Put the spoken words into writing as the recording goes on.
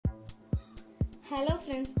Hello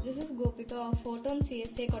friends, this is Gopika of Photon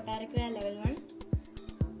CSA Kottarkkara level 1.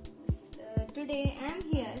 Today I am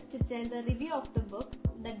here to tell the review of the book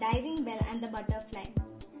The Diving Bell and the Butterfly.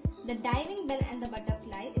 The Diving Bell and the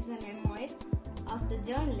Butterfly is a memoir of the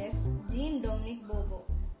journalist Jean-Dominique Bobo.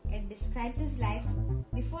 It describes his life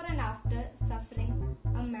before and after suffering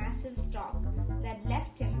a massive stroke that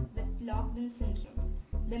left him with locked-in syndrome.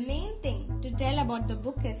 The main thing to tell about the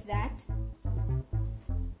book is that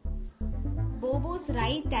Bobo's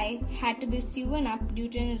right eye had to be sewn up due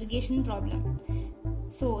to an irrigation problem.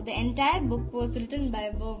 So the entire book was written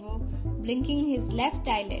by Bobo blinking his left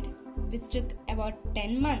eyelid, which took about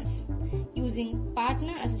 10 months. Using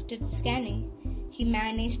partner-assisted scanning, he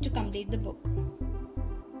managed to complete the book.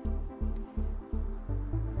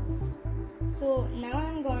 So now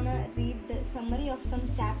I'm gonna read the summary of some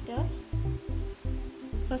chapters.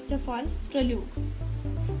 First of all, Prologue.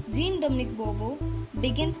 Jean-Dominique Bobo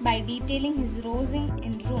begins by detailing his rising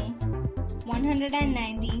in room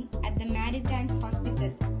 119 at the Maritime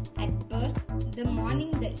Hospital at Burke the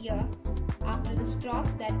morning the year after the stroke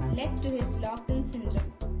that led to his locked-in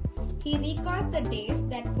syndrome. He recalls the days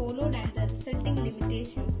that followed and the resulting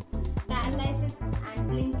limitations, paralysis and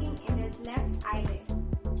blinking in his left eyelid.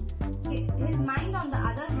 His mind, on the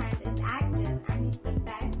other hand, is active and he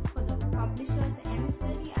prepares for the publisher's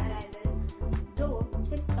emissary arrival, though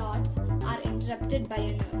his thoughts are interrupted by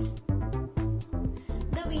a nurse.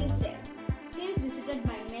 The wheelchair. He is visited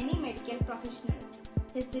by many medical professionals.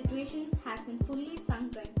 His situation hasn't fully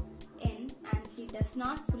sunken in and he does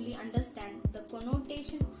not fully understand the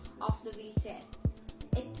connotation of the wheelchair.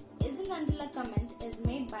 It isn't until a comment is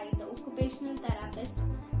made by the occupational therapist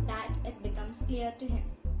that it becomes clear to him.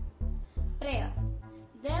 Prayer.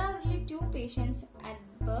 There are only 2 patients at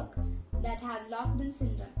Burke that have locked-in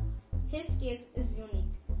syndrome. His case is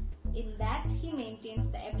unique in that he maintains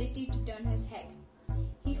the ability to turn his head.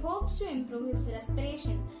 He hopes to improve his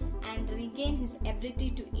respiration and regain his ability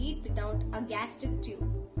to eat without a gastric tube,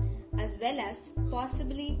 as well as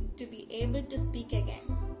possibly to be able to speak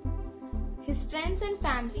again. His friends and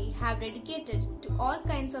family have dedicated to all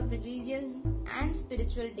kinds of religions and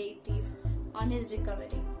spiritual deities on his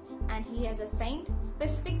recovery, and he has assigned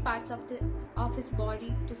specific parts of his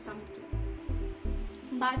body to some too.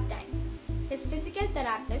 Bath time. His physical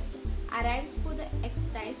therapist arrives for the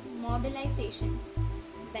exercise mobilization,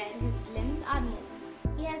 where his limbs are moved.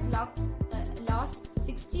 He has lost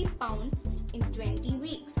 60 pounds in 20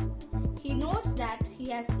 weeks. He notes that he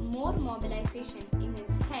has more mobilization in his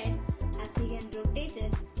head as he can rotate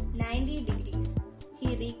it 90 degrees.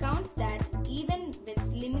 He recounts that even with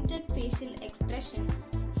limited facial expression,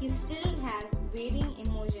 he still has varying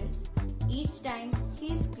emotions each time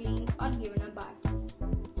he is cleaned or given a bath.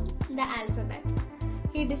 The alphabet.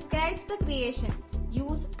 He describes the creation,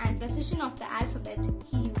 use and precision of the alphabet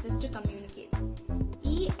he uses to communicate.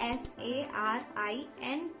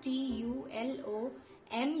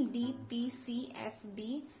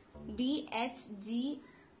 ESARINTULOMDPCFB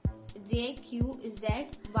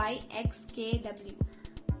BHGJQZYXKW.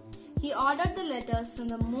 He ordered the letters from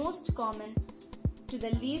the most common to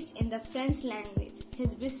the least in the French language.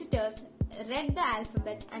 His visitors read the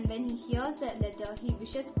alphabet and when he hears a letter he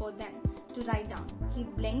wishes for them to write down. He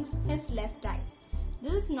blinks his left eye.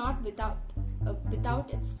 This is not without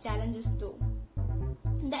its challenges though.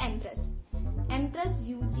 The Empress. Empress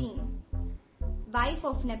Eugenie, wife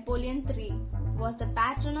of Napoleon III, was the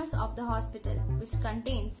patroness of the hospital, which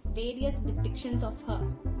contains various depictions of her.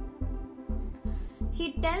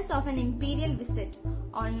 He tells of an imperial visit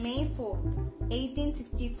on May 4th,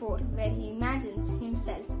 1864, where he imagines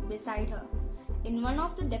himself beside her. In one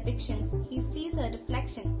of the depictions, he sees a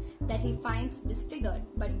reflection that he finds disfigured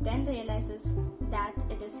but then realizes that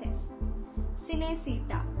it is his.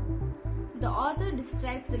 Cinecittà. The author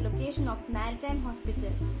describes the location of Maritime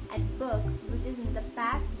Hospital at Burke, which is in the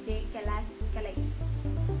Pas de Calais.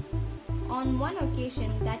 On one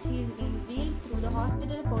occasion that he is being wheeled through the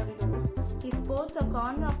hospital corridors, he spots a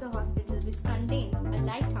corner of the hospital which contains a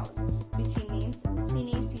lighthouse which he names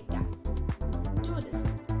Cinecittà. Tourists.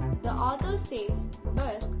 The author says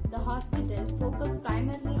Burke, the hospital, focused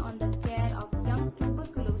primarily on the care of young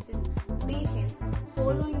tuberculosis patients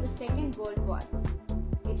following the Second World War.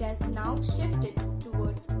 It has now shifted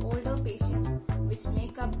towards older patients, which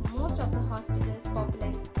make up most of the hospital's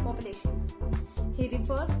population. He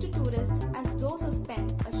refers to tourists as those who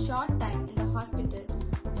spend a short time in the hospital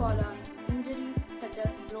following injuries such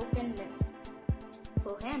as broken limbs.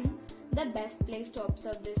 For him, the best place to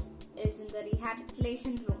observe this is in the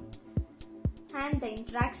rehabilitation room and the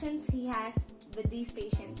interactions he has with these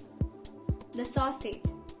patients. The sausage.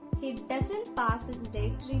 He doesn't pass his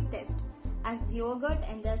dietary test as yogurt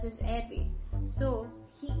enters his airway, so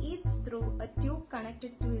he eats through a tube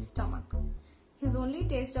connected to his stomach. His only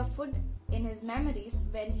taste of food in his memories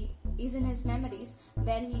where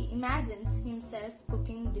he imagines himself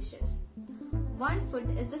cooking dishes. One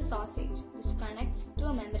food is the sausage, which connects to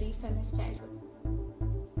a memory from his childhood.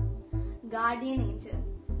 Guardian Angel.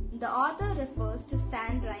 The author refers to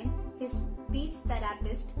Sandrine, his speech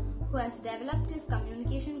therapist, who has developed his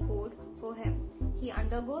communication code for him. He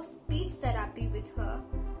undergoes speech therapy with her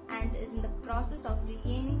and is in the process of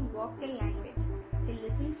regaining vocal language. He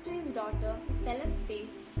listens to his daughter Celeste,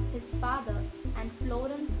 his father, and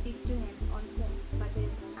Florence speak to him on phone, but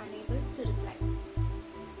is unable to reply.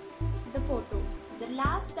 The photo. The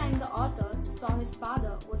last time the author saw his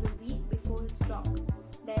father was a week before his stroke,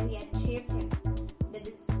 where he had shaved him.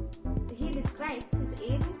 He describes his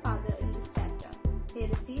aging father in this chapter. He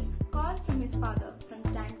receives calls from his father from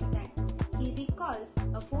time to time. He recalls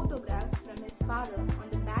a photograph from his father on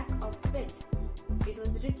the back of which it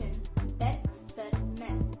was written Berk Sir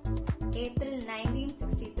Mer, April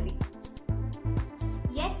 1963.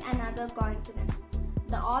 Yet another coincidence.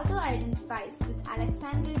 The author identifies with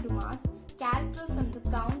Alexandre Dumas' character from the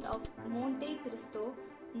Count of Monte Cristo,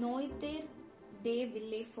 Noirtier de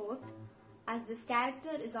Villefort, as this character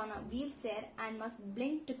is on a wheelchair and must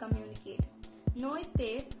blink to communicate.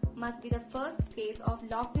 Noirtier must be the first case of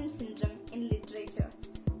locked-in syndrome in literature.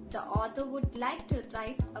 The author would like to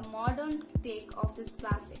write a modern take of this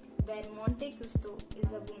classic, where Monte Cristo is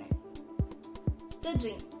a woman. The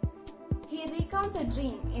Dream. He recounts a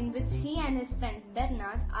dream in which he and his friend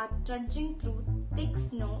Bernard are trudging through thick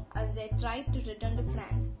snow as they try to return to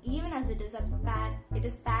France, even as it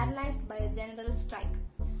is paralyzed by a general strike.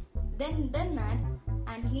 Then Bernard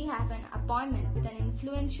and he have an appointment with an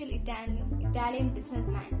influential Italian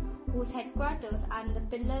businessman whose headquarters are in the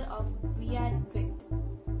pillar of Viaduct.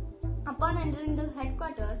 Upon entering the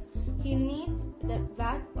headquarters, he meets the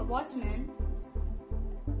watchman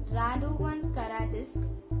Radovan Karadzic,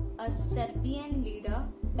 a Serbian leader.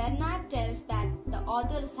 Bernard tells that the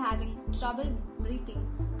author is having trouble breathing,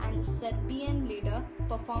 and the Serbian leader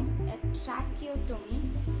performs a tracheotomy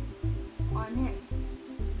on him.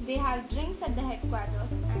 They have drinks at the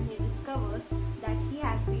headquarters and he discovers that he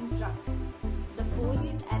has been drugged. The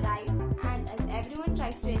police arrive and as everyone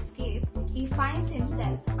tries to escape, he finds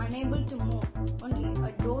himself unable to move. Only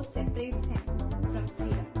a door separates him from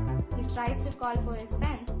freedom. He tries to call for his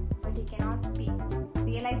friends, but he cannot speak,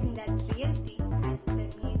 realizing that reality has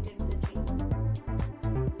permeated the dream.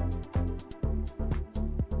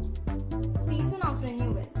 Season of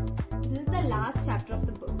Renewal. This is the last chapter of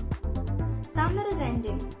the book. Summer is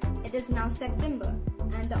ending. It is now September,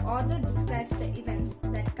 and the author describes the events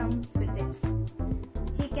that comes with it.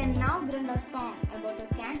 He can now grunt a song about a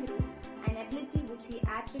kangaroo, an ability which he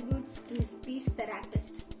attributes to his speech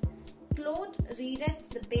therapist. Claude rereads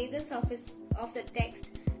the pages of the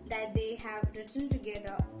text that they have written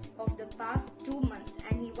together of the past 2 months,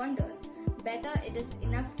 and he wonders whether it is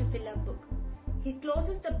enough to fill a book. He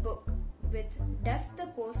closes the book with "Does the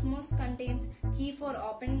cosmos contains key for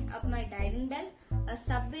opening up my diving bell? A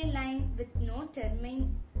subway line with no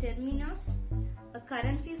terminus? A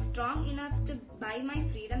currency strong enough to buy my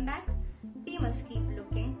freedom back? We must keep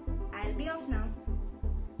looking. I'll be off now."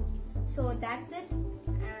 So that's it.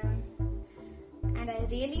 And I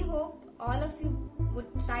really hope all of you would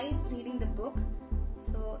try reading the book.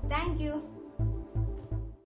 So thank you.